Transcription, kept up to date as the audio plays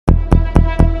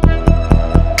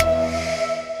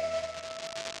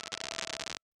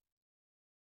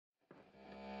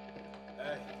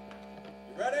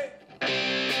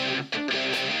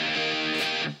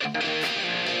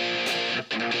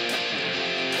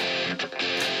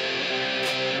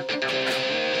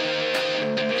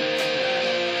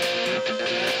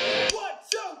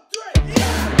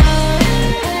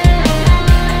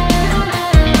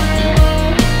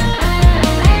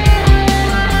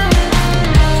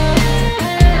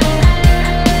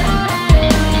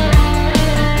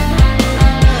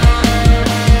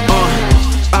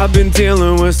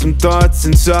dealing with some thoughts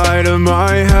inside of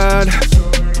my head.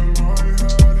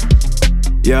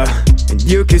 Yeah, and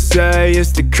you could say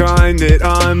it's the kind that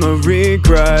I'm a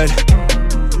regret.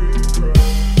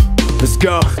 Let's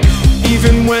go.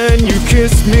 Even when you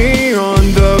kissed me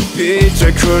on the beach,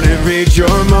 I couldn't read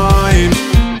your mind.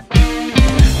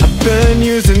 I've been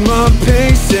using my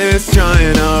patience,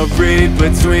 trying to read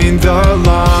between the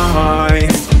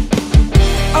lines.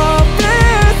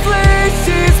 Obviously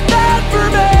she's bad for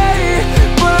me,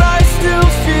 but I still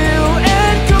feel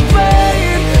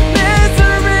incomplete.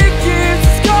 Misery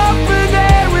keeps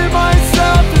company with my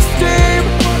self-esteem.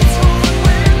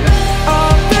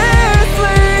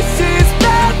 Obviously she's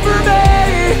bad for me,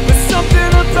 but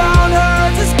something about her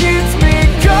just keeps me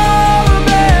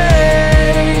coming.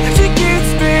 She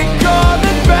keeps me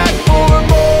coming back for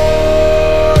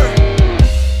more.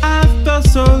 I felt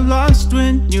so lost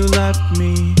when you left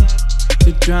me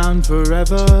to drown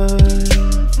forever.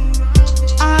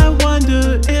 I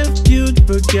wonder if you'd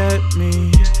forget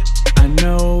me. I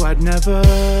know I'd never.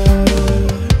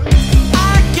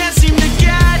 I can't seem to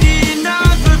get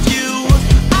enough of you.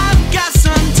 I've got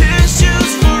some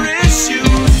tissues for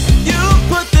issues. You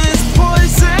put this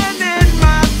poison in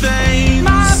my veins.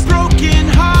 My broken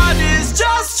heart is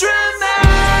just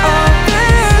remains.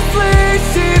 Obviously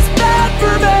she's bad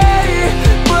for me,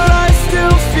 but I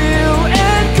still feel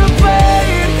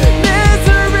incomplete.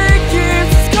 Misery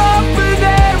keeps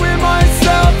company with my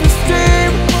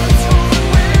self-esteem.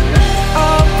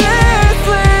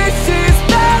 Obviously she's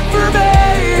bad for me,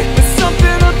 but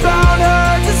something about her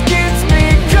just keeps me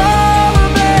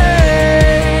coming.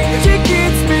 She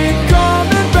keeps me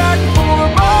coming back for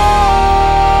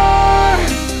more.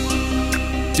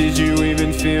 Did you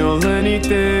even feel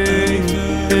anything?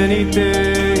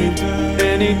 Anything?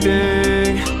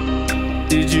 Anything?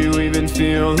 Did you even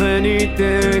feel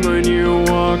anything when you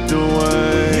walked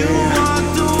away? You